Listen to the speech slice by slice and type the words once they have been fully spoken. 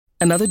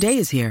Another day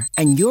is here,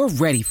 and you're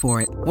ready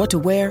for it. What to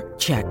wear?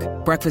 Check.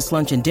 Breakfast,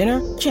 lunch, and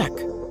dinner? Check.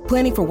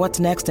 Planning for what's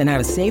next and how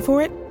to save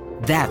for it?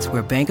 That's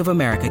where Bank of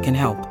America can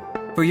help.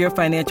 For your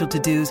financial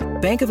to-dos,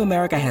 Bank of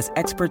America has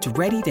experts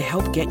ready to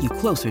help get you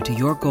closer to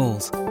your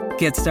goals.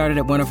 Get started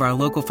at one of our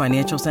local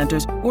financial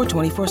centers or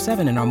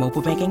 24/7 in our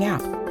mobile banking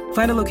app.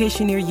 Find a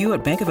location near you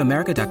at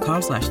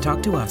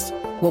bankofamerica.com/talktous.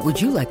 What would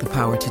you like the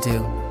power to do?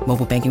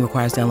 Mobile banking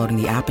requires downloading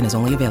the app and is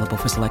only available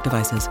for select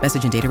devices.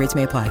 Message and data rates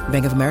may apply.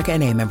 Bank of America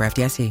N.A., member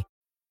FDIC.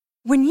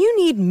 When you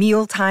need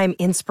mealtime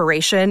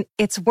inspiration,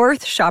 it's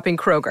worth shopping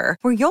Kroger,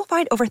 where you'll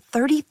find over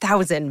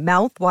 30,000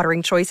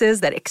 mouth-watering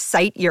choices that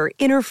excite your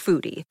inner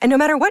foodie. And no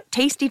matter what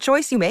tasty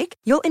choice you make,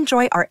 you'll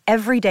enjoy our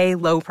everyday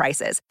low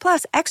prices,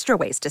 plus extra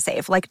ways to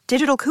save, like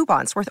digital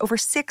coupons worth over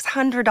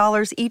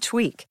 $600 each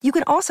week. You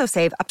can also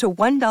save up to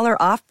 $1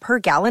 off per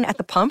gallon at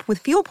the pump with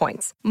fuel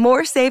points.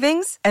 More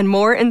savings and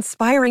more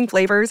inspiring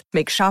flavors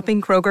make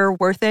shopping Kroger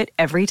worth it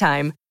every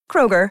time.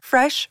 Kroger,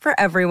 fresh for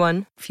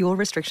everyone. Fuel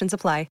restrictions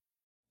apply.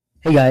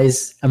 Hey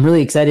guys, I'm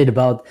really excited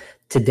about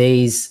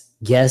today's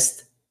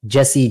guest,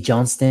 Jesse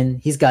Johnston.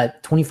 He's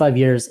got 25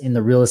 years in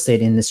the real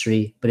estate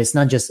industry, but it's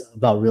not just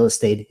about real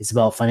estate. It's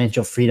about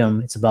financial freedom.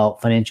 It's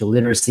about financial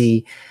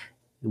literacy.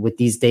 With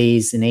these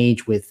days and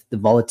age, with the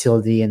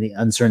volatility and the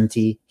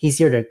uncertainty, he's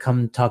here to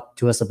come talk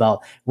to us about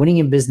winning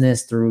in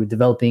business through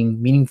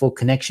developing meaningful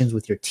connections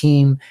with your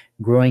team,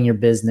 growing your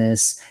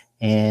business,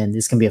 and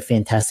it's going to be a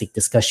fantastic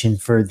discussion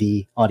for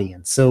the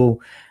audience.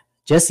 So,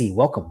 Jesse,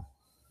 welcome.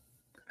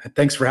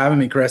 Thanks for having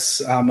me,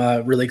 Chris. I'm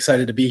really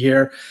excited to be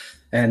here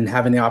and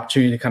having the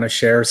opportunity to kind of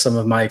share some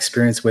of my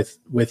experience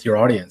with your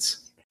audience.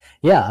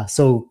 Yeah.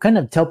 So kind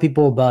of tell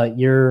people about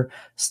your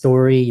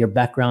story, your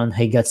background,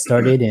 how you got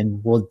started,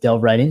 and we'll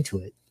delve right into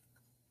it.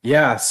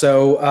 Yeah.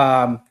 So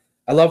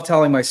I love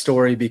telling my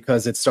story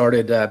because it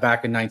started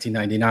back in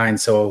 1999.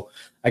 So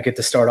I get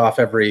to start off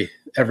every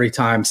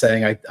time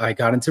saying I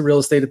got into real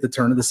estate at the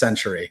turn of the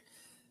century.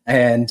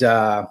 And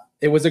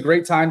it was a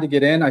great time to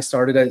get in. I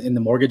started in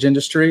the mortgage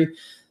industry.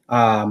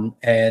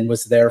 And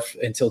was there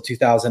until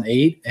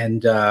 2008.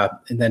 And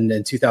then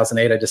in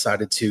 2008, I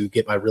decided to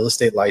get my real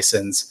estate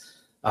license.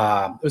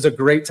 It was a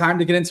great time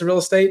to get into real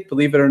estate,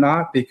 believe it or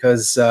not,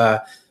 because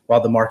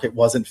while the market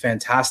wasn't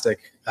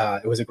fantastic,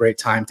 it was a great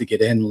time to get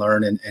in,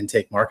 learn, and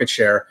take market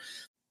share.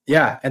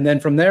 Yeah. And then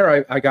from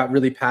there, I got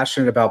really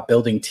passionate about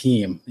building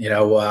team.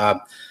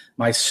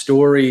 My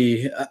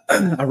story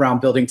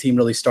around building team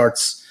really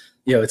starts,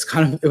 it's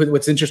kind of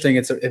what's interesting.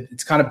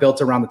 It's kind of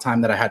built around the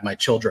time that I had my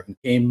children.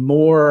 I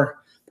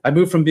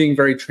moved from being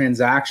very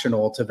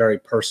transactional to very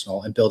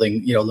personal and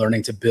building,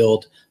 learning to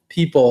build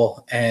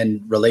people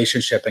and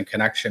relationship and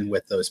connection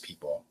with those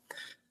people.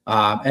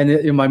 And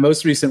in my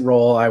most recent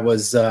role, I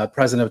was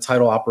president of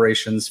title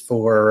operations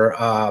for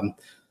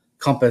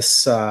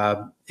Compass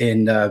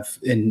in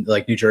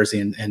like New Jersey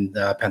and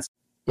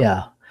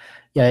Pennsylvania.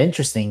 Yeah,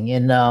 interesting.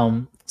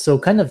 And so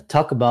kind of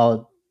talk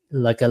about,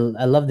 like, I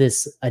love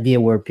this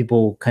idea where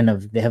people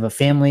they have a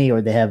family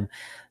or they have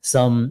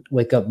some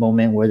wake up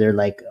moment where they're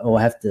like, oh,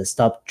 I have to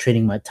stop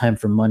trading my time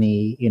for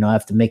money. I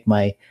have to make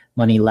my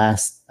money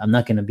last. I'm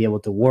not going to be able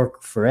to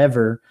work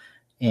forever.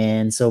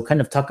 And so kind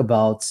of talk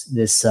about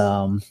this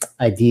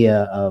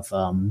idea of,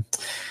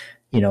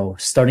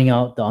 starting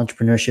out the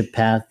entrepreneurship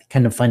path,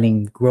 kind of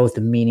finding growth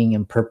and meaning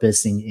and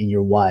purpose in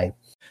your why.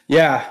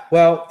 Yeah,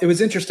 well, it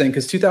was interesting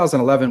because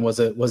 2011 was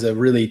a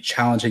really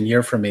challenging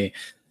year for me.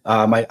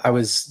 I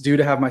was due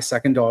to have my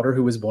second daughter,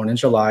 who was born in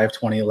July of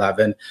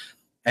 2011.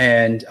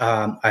 And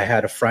I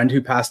had a friend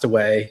who passed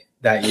away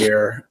that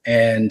year.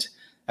 And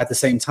at the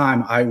same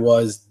time, I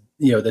was,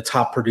 the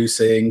top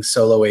producing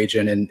solo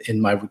agent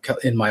in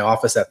my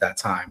office at that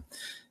time.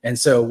 And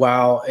so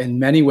while in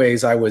many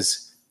ways I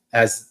was,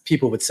 as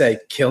people would say,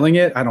 killing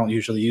it, I don't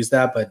usually use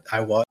that, but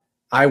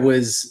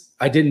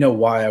I didn't know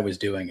why I was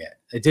doing it.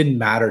 It didn't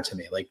matter to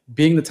me. Like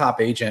being the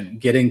top agent,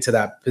 getting to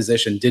that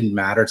position didn't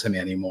matter to me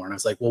anymore. And I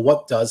was like, well,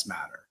 what does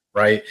matter?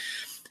 Right.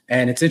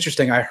 And it's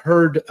interesting. I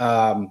heard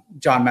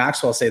John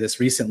Maxwell say this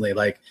recently,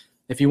 like,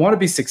 if you want to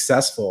be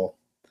successful,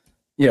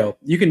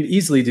 you can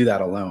easily do that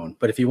alone.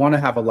 But if you want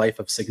to have a life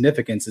of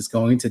significance, it's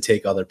going to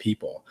take other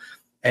people.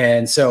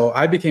 And so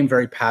I became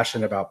very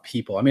passionate about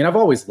people. I mean, I've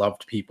always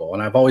loved people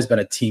and I've always been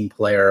a team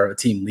player, a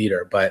team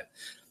leader. But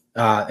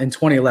in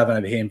 2011, I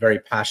became very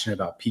passionate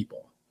about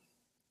people.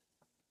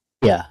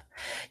 Yeah.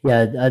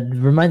 It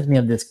reminds me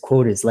of this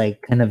quote. It's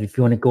like, kind of, if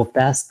you want to go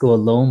fast, go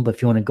alone. But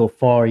if you want to go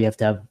far, you have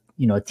to have,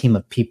 a team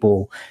of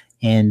people.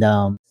 And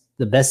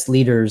the best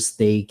leaders,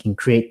 they can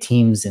create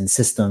teams and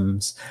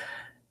systems.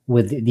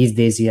 With these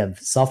days, you have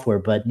software,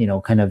 but,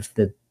 kind of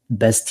the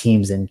best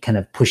teams and kind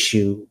of push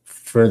you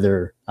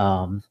further.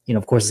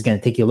 Of course, it's going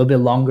to take you a little bit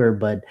longer,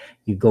 but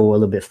you go a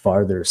little bit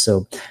farther.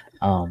 So,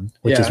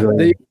 which is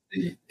really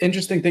the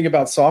interesting thing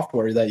about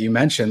software that you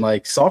mentioned.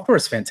 Like, software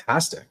is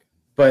fantastic,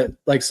 but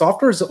like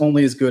software is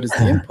only as good as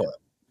the input,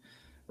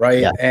 right?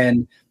 Yeah.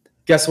 And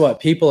guess what?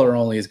 People are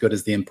only as good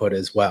as the input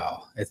as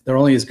well. They're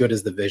only as good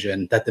as the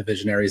vision that the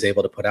visionary is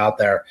able to put out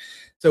there.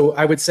 So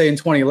I would say in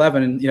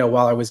 2011,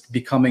 while I was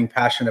becoming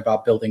passionate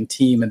about building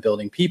team and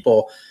building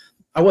people,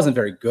 I wasn't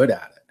very good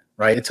at it,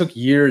 right? It took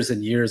years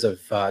and years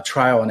of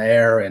trial and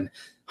error and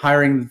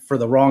hiring for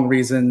the wrong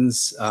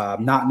reasons,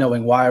 not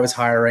knowing why I was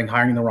hiring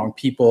the wrong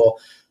people,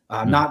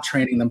 not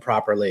training them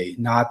properly,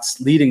 not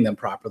leading them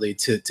properly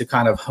to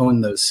kind of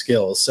hone those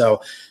skills.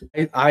 So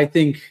I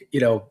think,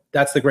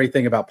 that's the great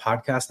thing about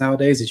podcasts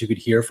nowadays is you could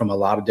hear from a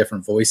lot of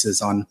different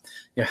voices on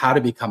how to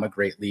become a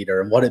great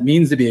leader and what it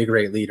means to be a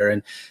great leader.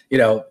 And,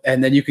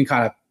 and then you can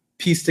kind of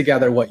piece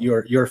together what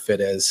your fit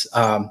is.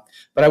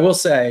 But I will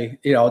say,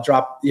 I'll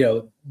drop,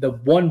 the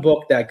one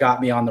book that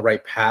got me on the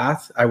right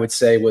path, I would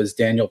say was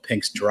Daniel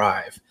Pink's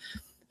Drive.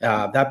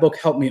 That book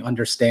helped me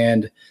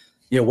understand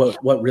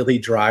what really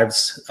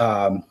drives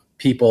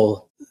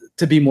people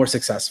to be more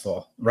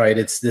successful, right?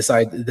 It's this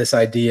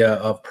idea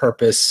of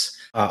purpose,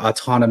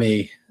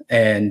 autonomy,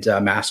 and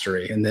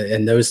mastery, and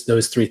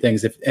those three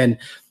things. And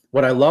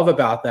what I love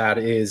about that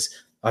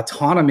is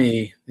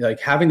autonomy, like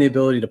having the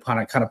ability to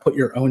kind of put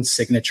your own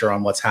signature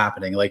on what's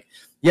happening. Like,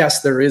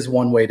 yes, there is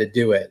one way to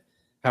do it.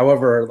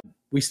 However,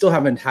 we still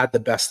haven't had the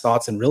best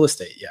thoughts in real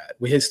estate yet.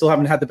 We still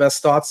haven't had the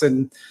best thoughts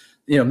in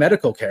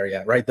medical care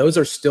yet, right? Those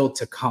are still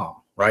to come,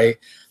 right?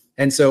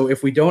 And so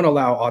if we don't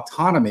allow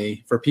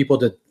autonomy for people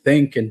to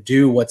think and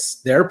do what's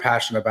they're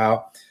passionate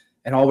about,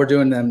 and all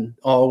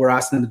we're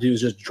asking them to do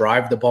is just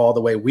drive the ball the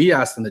way we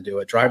ask them to do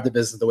it, drive the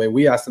business the way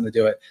we ask them to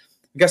do it,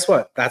 guess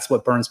what? That's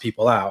what burns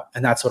people out.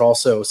 And that's what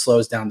also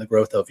slows down the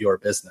growth of your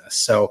business.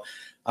 So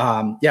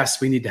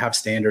yes, we need to have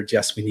standards.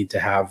 Yes, we need to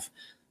have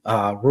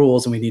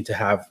rules, and we need to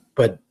have,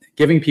 but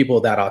giving people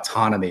that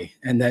autonomy,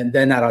 and then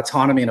that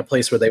autonomy in a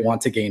place where they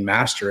want to gain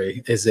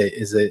mastery is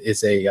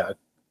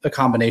a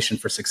combination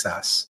for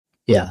success.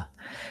 Yeah.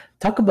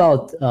 Talk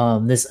about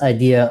this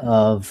idea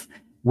of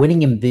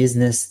winning in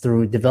business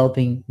through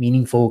developing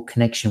meaningful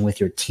connection with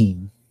your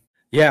team.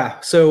 Yeah.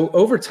 So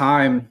over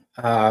time,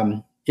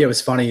 it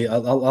was funny. A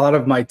lot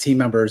of my team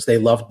members, they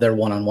loved their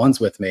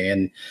one-on-ones with me.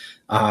 And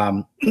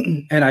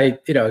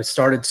I,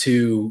 started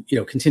to,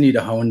 continue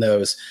to hone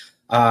those.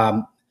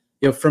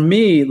 For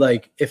me,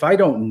 like, if I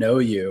don't know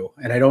you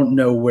and I don't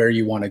know where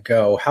you want to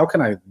go, how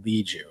can I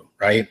lead you?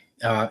 Right.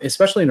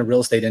 Especially in a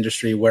real estate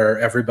industry where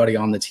everybody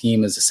on the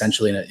team is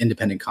essentially an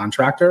independent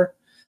contractor.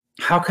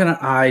 How can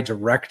I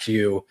direct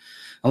you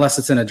unless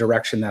it's in a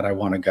direction that I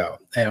want to go?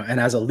 And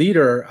as a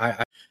leader,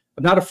 I'm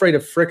not afraid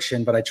of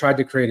friction, but I tried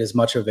to create as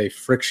much of a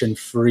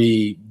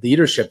friction-free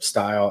leadership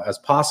style as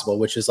possible,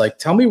 which is like,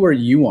 tell me where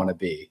you want to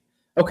be.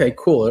 Okay,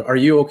 cool. Are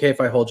you okay if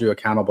I hold you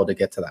accountable to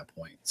get to that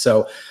point?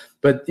 So,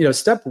 but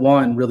step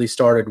one really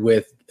started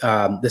with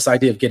this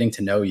idea of getting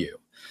to know you.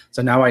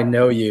 So now I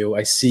know you,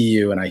 I see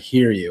you, and I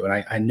hear you,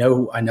 and I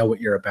know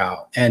what you're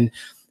about. And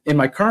in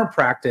my current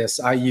practice,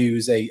 I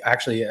use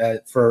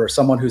for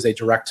someone who's a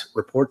direct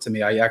report to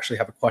me, I actually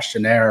have a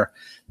questionnaire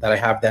that I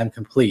have them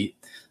complete.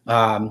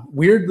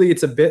 Weirdly,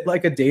 it's a bit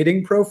like a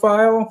dating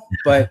profile,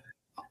 but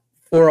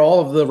for all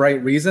of the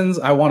right reasons.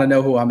 I want to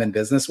know who I'm in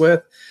business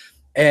with.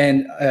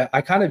 And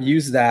I kind of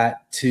use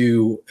that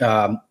to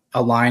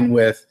align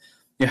with,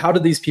 how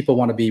do these people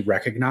want to be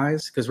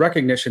recognized? Because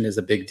recognition is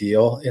a big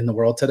deal in the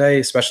world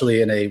today,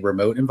 especially in a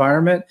remote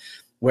environment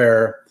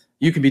where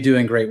you can be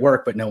doing great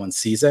work, but no one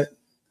sees it.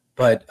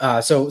 But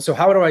so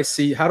how do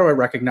I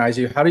recognize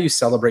you? How do you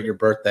celebrate your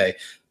birthday?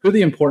 Who are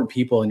the important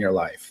people in your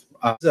life?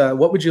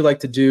 What would you like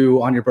to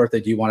do on your birthday?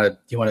 Do you want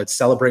to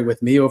celebrate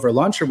with me over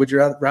lunch, or would you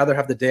rather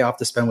have the day off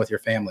to spend with your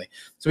family?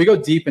 So we go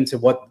deep into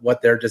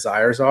what their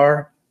desires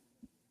are.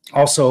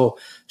 Also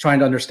trying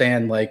to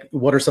understand, like,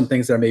 what are some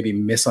things that are maybe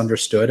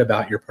misunderstood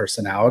about your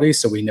personality,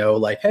 so we know,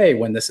 like, hey,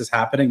 when this is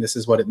happening, this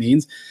is what it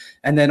means.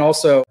 And then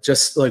also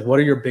just like, what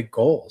are your big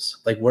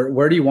goals? Like,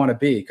 where do you want to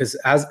be? Because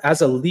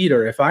as a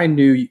leader, if I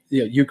knew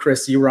you,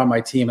 Chris, you were on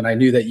my team, and I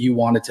knew that you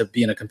wanted to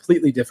be in a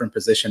completely different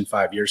position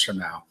 5 years from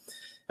now,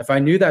 if I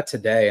knew that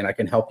today and I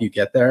can help you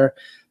get there,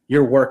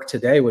 your work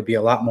today would be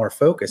a lot more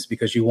focused,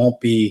 because you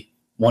won't be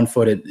 1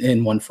 foot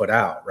in, 1 foot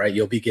out, right?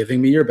 You'll be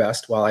giving me your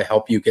best while I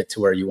help you get to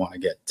where you want to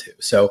get to.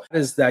 So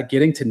is that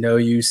getting to know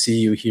you, see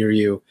you, hear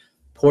you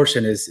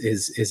portion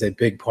is a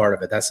big part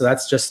of it. So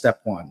that's just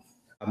step one.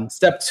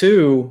 Step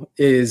two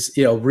is,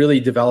 really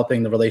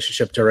developing the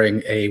relationship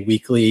during a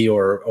weekly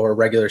or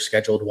regular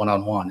scheduled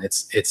one-on-one.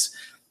 It's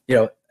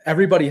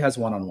everybody has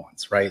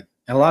one-on-ones, right?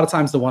 And a lot of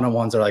times the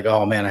one-on-ones are like,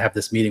 oh man, I have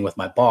this meeting with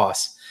my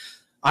boss.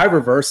 I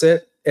reverse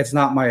it. It's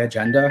not my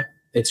agenda.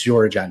 It's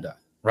your agenda,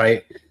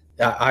 right?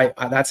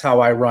 That's how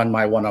I run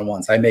my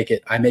one-on-ones. I make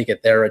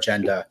it their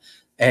agenda.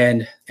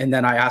 And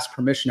then I ask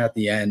permission at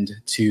the end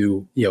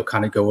to,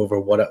 kind of go over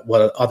what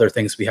other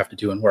things we have to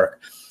do in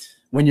work.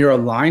 When you're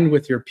aligned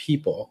with your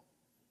people,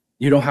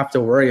 you don't have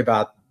to worry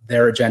about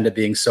their agenda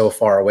being so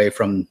far away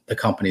from the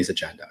company's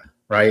agenda,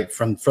 right?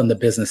 From the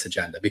business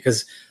agenda,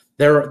 because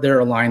they're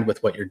aligned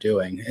with what you're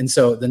doing. And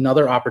so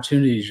another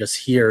opportunity to just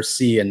hear,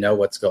 see, and know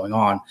what's going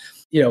on.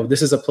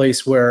 This is a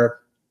place where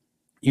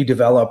you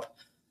develop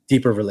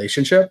deeper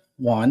relationship.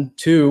 1,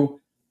 2,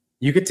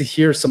 you get to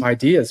hear some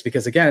ideas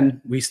because,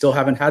 again, we still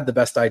haven't had the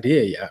best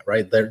idea yet,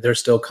 right? They're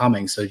still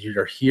coming. So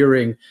you're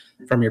hearing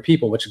from your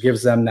people, which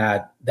gives them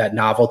that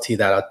novelty,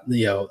 that,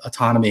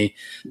 autonomy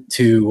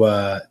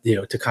to,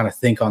 to kind of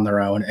think on their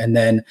own. And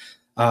then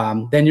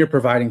you're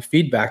providing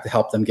feedback to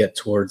help them get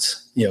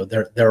towards,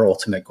 their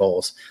ultimate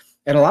goals.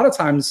 And a lot of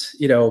times,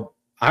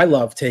 I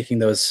love taking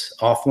those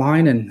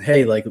offline and,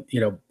 hey,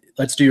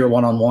 let's do your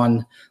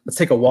one-on-one. Let's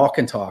take a walk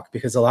and talk,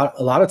 because a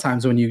lot of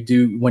times when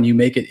you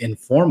make it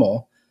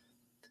informal,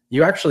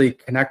 you actually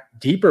connect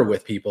deeper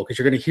with people, because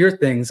you're going to hear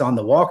things on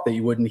the walk that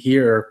you wouldn't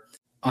hear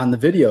on the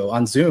video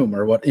on Zoom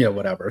or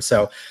whatever.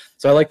 So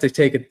I like to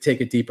take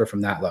it deeper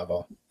from that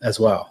level as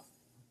well.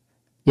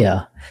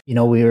 Yeah.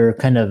 We were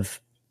kind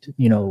of,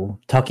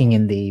 talking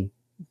in the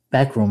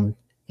back room,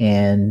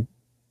 and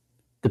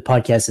the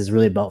podcast is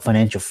really about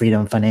financial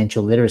freedom,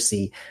 financial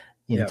literacy.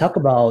 Talk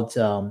about,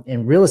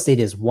 and real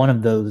estate is one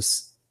of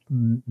those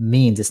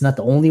means. It's not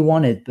the only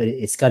one, but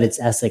it's got its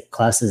asset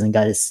classes and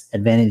got its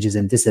advantages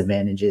and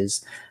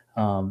disadvantages.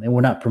 And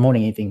we're not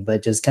promoting anything,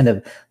 but just kind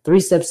of 3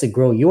 steps to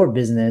grow your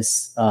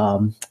business,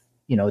 to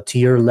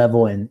your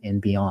level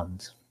and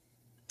beyond.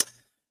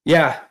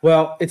 Yeah,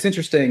 well, it's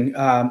interesting.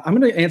 I'm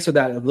going to answer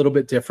that a little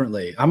bit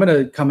differently. I'm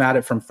going to come at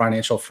it from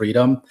financial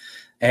freedom.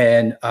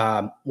 And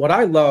what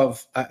I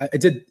love, I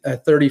did a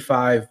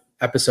 35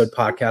 episode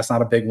podcast,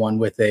 not a big one,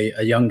 with a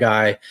young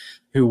guy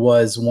who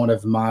was one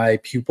of my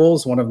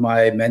pupils, one of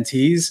my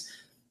mentees.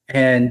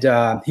 And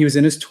he was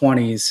in his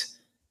 20s.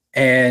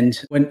 And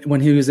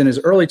when he was in his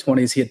early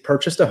 20s, he had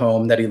purchased a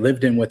home that he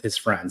lived in with his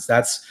friends.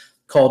 That's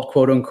called,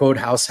 quote unquote,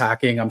 house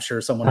hacking. I'm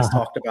sure someone has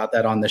talked about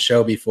that on the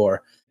show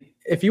before.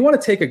 If you want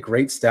to take a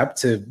great step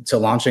to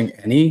launching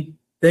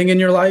anything in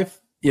your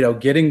life,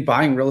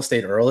 buying real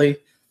estate early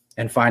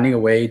and finding a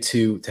way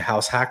to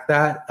house hack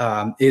that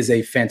is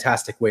a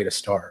fantastic way to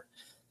start.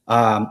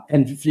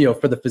 And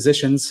for the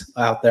physicians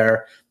out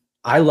there,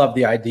 I love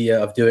the idea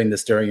of doing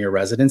this during your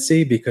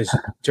residency, because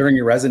during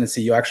your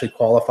residency, you actually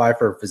qualify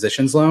for a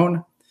physician's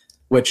loan,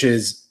 which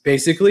is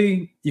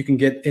basically you can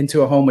get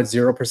into a home with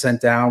 0%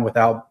 down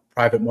without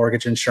private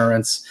mortgage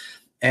insurance.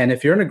 And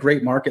if you're in a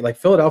great market, like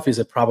Philadelphia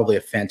is probably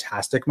a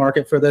fantastic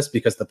market for this,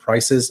 because the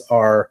prices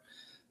are,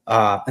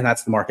 and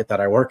that's the market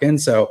that I work in.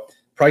 So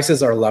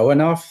prices are low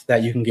enough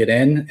that you can get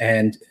in.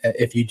 And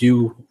if you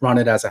do run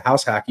it as a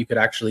house hack, you could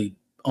actually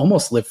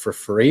almost live for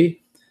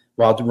free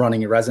while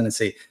running your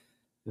residency.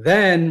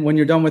 Then when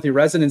you're done with your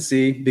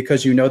residency,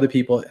 because the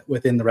people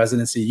within the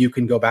residency, you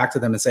can go back to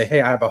them and say,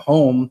 hey, I have a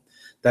home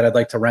that I'd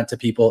like to rent to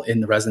people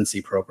in the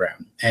residency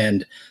program.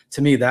 And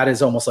to me, that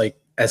is almost like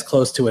as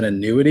close to an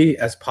annuity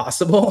as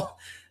possible.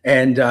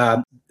 And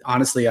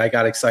honestly, I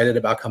got excited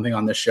about coming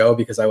on this show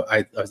because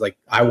I was like,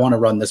 I want to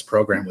run this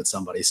program with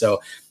somebody. So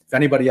if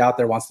anybody out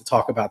there wants to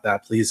talk about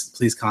that,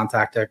 please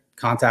contact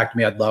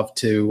me. I'd love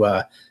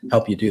to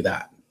help you do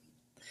that.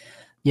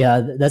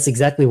 Yeah, that's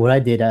exactly what I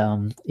did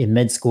in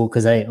med school,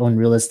 because I owned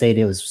real estate.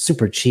 It was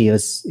super cheap.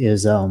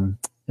 It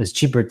was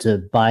cheaper to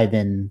buy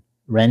than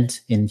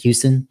rent in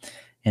Houston,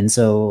 and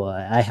so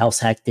I house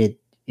hacked it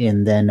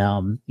and then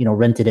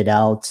rented it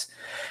out.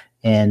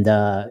 And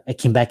I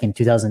came back in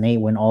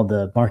 2008 when all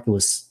the market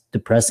was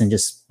depressed, and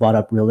just bought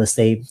up real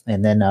estate.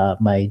 And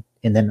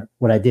then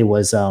what I did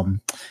was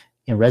in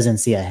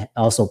residency, I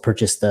also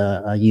purchased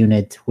a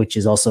unit which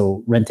is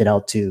also rented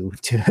out to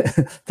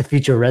the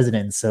future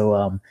residents.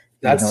 So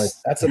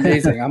that's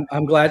amazing.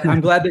 I'm glad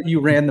that you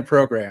ran the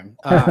program.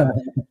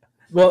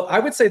 Well, I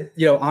would say,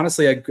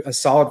 honestly, a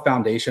solid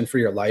foundation for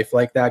your life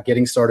like that,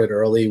 getting started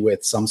early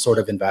with some sort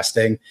of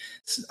investing.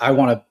 I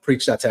want to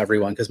preach that to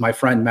everyone, because my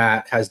friend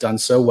Matt has done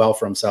so well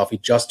for himself. He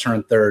just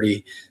turned 30.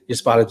 He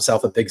just bought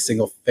himself a big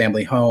single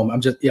family home.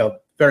 I'm just,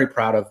 very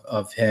proud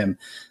of him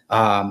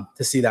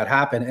to see that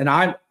happen.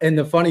 And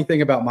the funny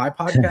thing about my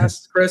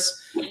podcast, Chris,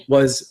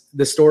 was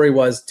the story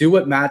was do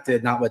what Matt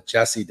did, not what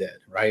Jesse did.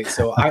 Right.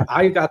 So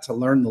I got to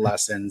learn the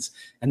lessons,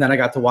 and then I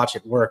got to watch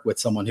it work with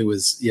someone who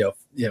was,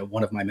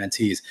 one of my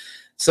mentees.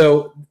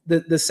 So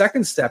the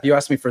second step, you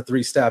asked me for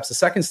 3 steps. The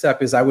second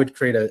step is I would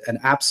create an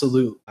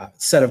absolute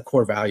set of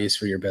core values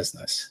for your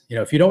business.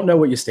 If you don't know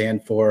what you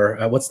stand for,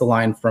 what's the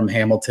line from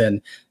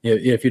Hamilton?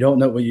 If you don't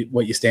know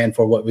what you stand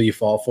for, what will you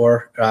fall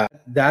for?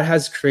 That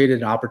has created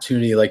an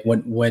opportunity. Like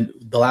when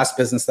the last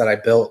business that I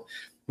built,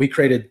 we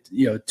created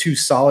 2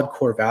 solid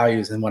core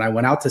values. And when I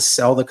went out to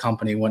sell the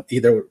company, went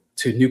either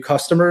to new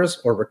customers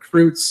or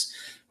recruits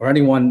or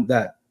anyone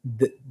that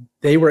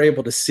they were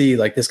able to see,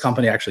 like, this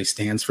company actually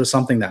stands for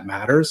something that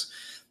matters.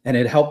 And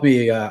it helped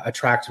me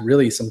attract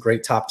really some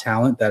great top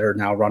talent that are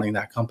now running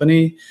that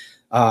company.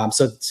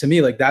 So to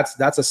me, like,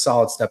 that's a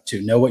solid step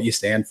 2, know what you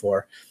stand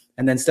for.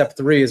 And then step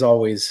 3 is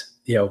always,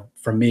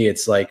 for me,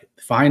 it's like,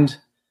 find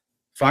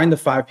the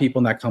 5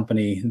 people in that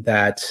company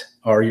that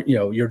are,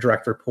 your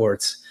direct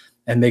reports,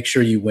 and make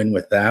sure you win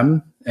with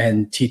them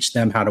and teach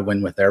them how to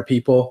win with their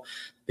people.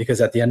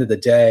 Because at the end of the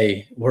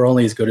day, we're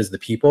only as good as the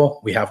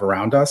people we have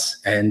around us.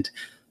 And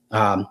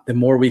the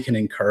more we can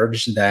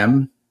encourage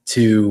them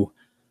to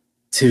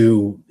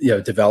to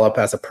develop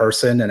as a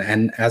person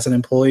and as an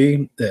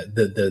employee,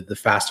 the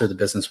faster the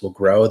business will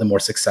grow, the more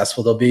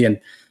successful they'll be. And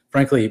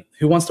frankly,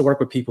 who wants to work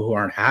with people who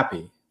aren't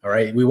happy? All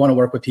right, we want to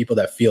work with people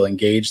that feel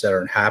engaged, that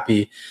aren't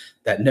happy,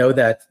 that know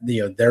that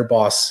their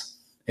boss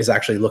is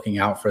actually looking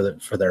out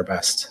for their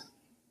best.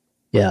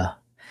 Yeah,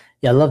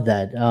 I love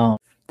that.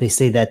 They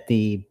say that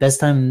the best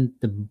time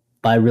to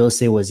buy real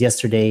estate was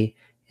yesterday,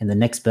 and the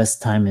next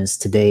best time is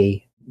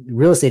today.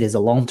 Real estate is a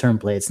long-term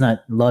play. It's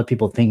not, a lot of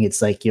people think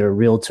it's like you're a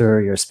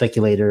realtor, you're a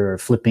speculator, or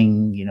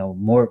flipping,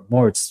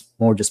 more it's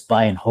more just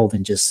buy and hold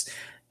and just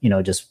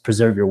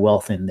preserve your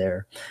wealth in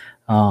there.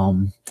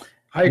 I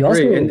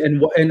agree.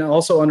 And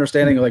also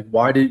understanding like,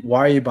 why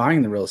are you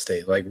buying the real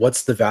estate? Like,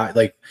 what's the value?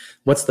 Like,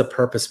 what's the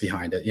purpose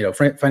behind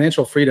it?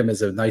 Financial freedom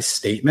is a nice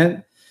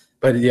statement,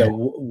 but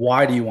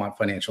why do you want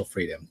financial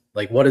freedom?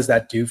 Like, what does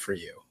that do for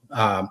you?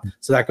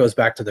 So that goes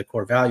back to the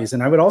core values.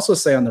 And I would also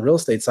say on the real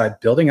estate side,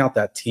 building out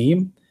that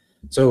team.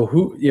 So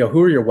who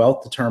are your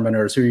wealth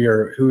determiners?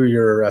 Who are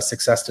your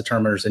success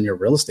determiners in your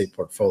real estate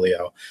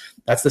portfolio?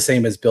 That's the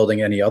same as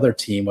building any other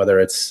team, whether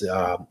it's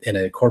in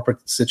a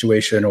corporate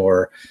situation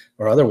or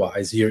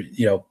otherwise.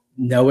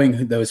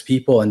 Knowing those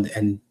people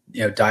and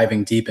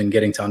diving deep and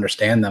getting to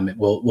understand them, it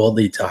will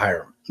lead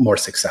to more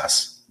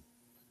success.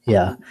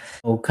 Yeah.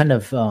 Well, kind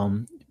of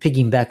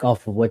piggyback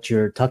off of what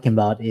you're talking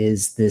about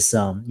is this.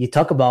 You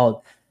talk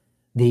about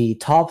the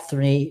top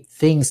 3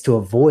 things to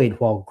avoid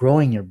while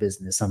growing your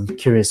business. I'm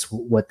curious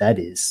what that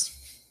is.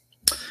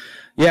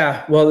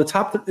 Yeah, well, the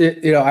top,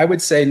 I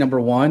would say number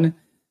 1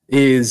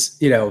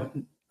 is,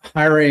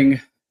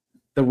 hiring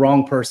the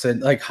wrong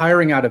person, like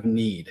hiring out of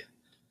need,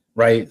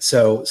 right?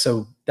 So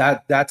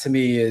that to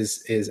me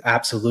is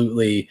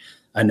absolutely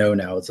a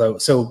no-no.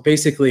 So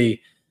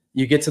basically,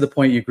 you get to the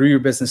point, you grew your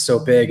business so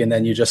big, and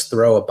then you just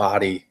throw a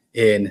body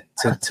in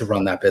to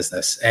run that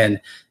business. And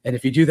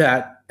if you do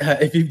that,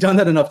 if you've done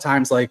that enough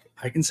times, like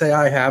I can say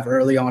I have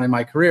early on in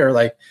my career,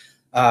 like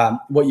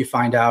what you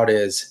find out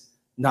is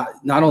not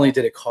only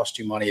did it cost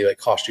you money, it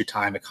cost you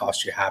time, it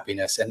cost you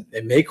happiness, and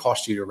it may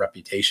cost you your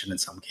reputation in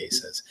some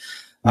cases.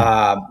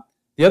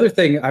 The other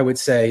thing I would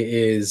say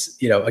is,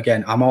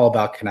 again, I'm all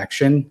about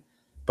connection,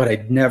 but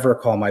I'd never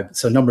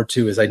so number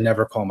 2 is I'd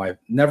never call my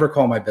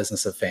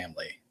business a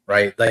family,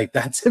 right? Like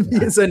that to me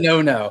is a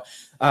no-no.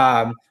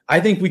 I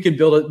think we could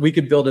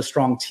build a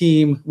strong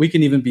team. We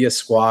can even be a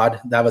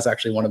squad. That was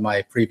actually one of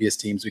my previous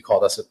teams. We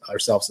called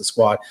ourselves a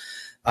squad.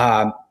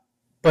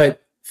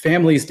 But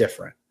family is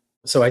different.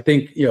 So I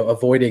think,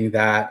 avoiding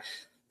that.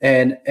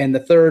 And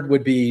the third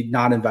would be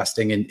not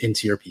investing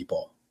into your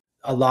people.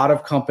 A lot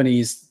of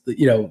companies,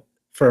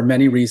 for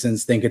many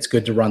reasons think it's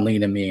good to run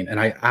lean and mean. And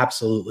I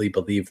absolutely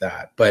believe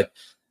that. But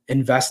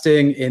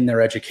investing in their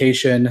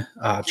education,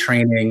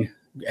 training,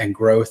 and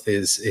growth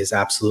is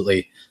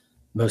absolutely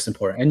most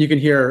important. And you can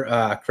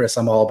hear, Chris,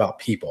 I'm all about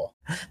people.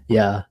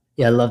 Yeah,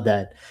 I love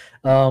that.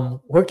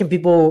 Where can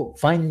people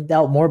find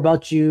out more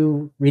about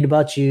you, read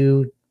about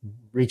you,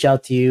 reach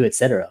out to you,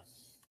 etc.?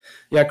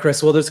 Yeah,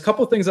 Chris. Well, there's a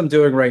couple of things I'm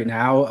doing right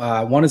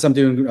now. One is I'm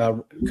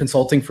doing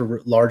consulting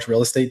for large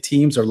real estate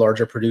teams or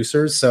larger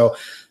producers. So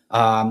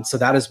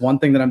that is one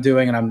thing that I'm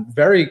doing. And I'm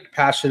very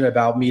passionate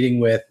about meeting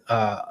with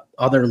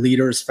other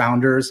leaders,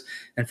 founders,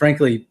 and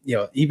frankly,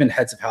 even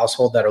heads of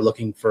household that are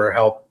looking for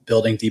help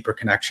building deeper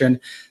connection.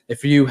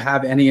 If you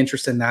have any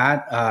interest in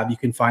that, you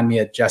can find me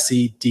at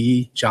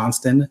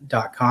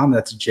jessedjohnston.com.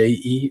 That's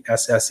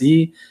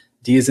JESSE,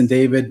 D as in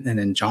David, and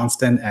then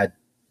Johnston at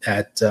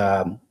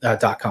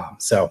 .com.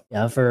 So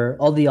yeah, for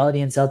all the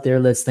audience out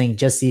there, let's thank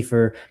Jesse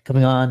for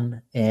coming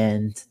on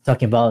and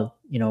talking about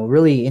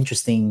really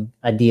interesting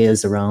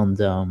ideas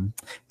around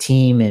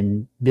team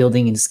and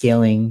building and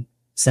scaling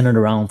centered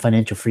around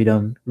financial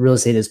freedom. Real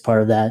estate is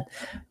part of that.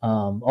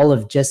 All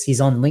of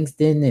Jesse's on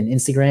LinkedIn and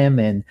Instagram,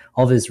 and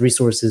all of his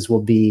resources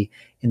will be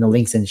in the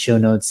links and show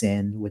notes.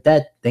 And with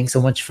that, thanks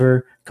so much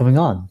for coming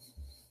on.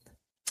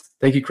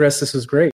 Thank you, Chris. This was great.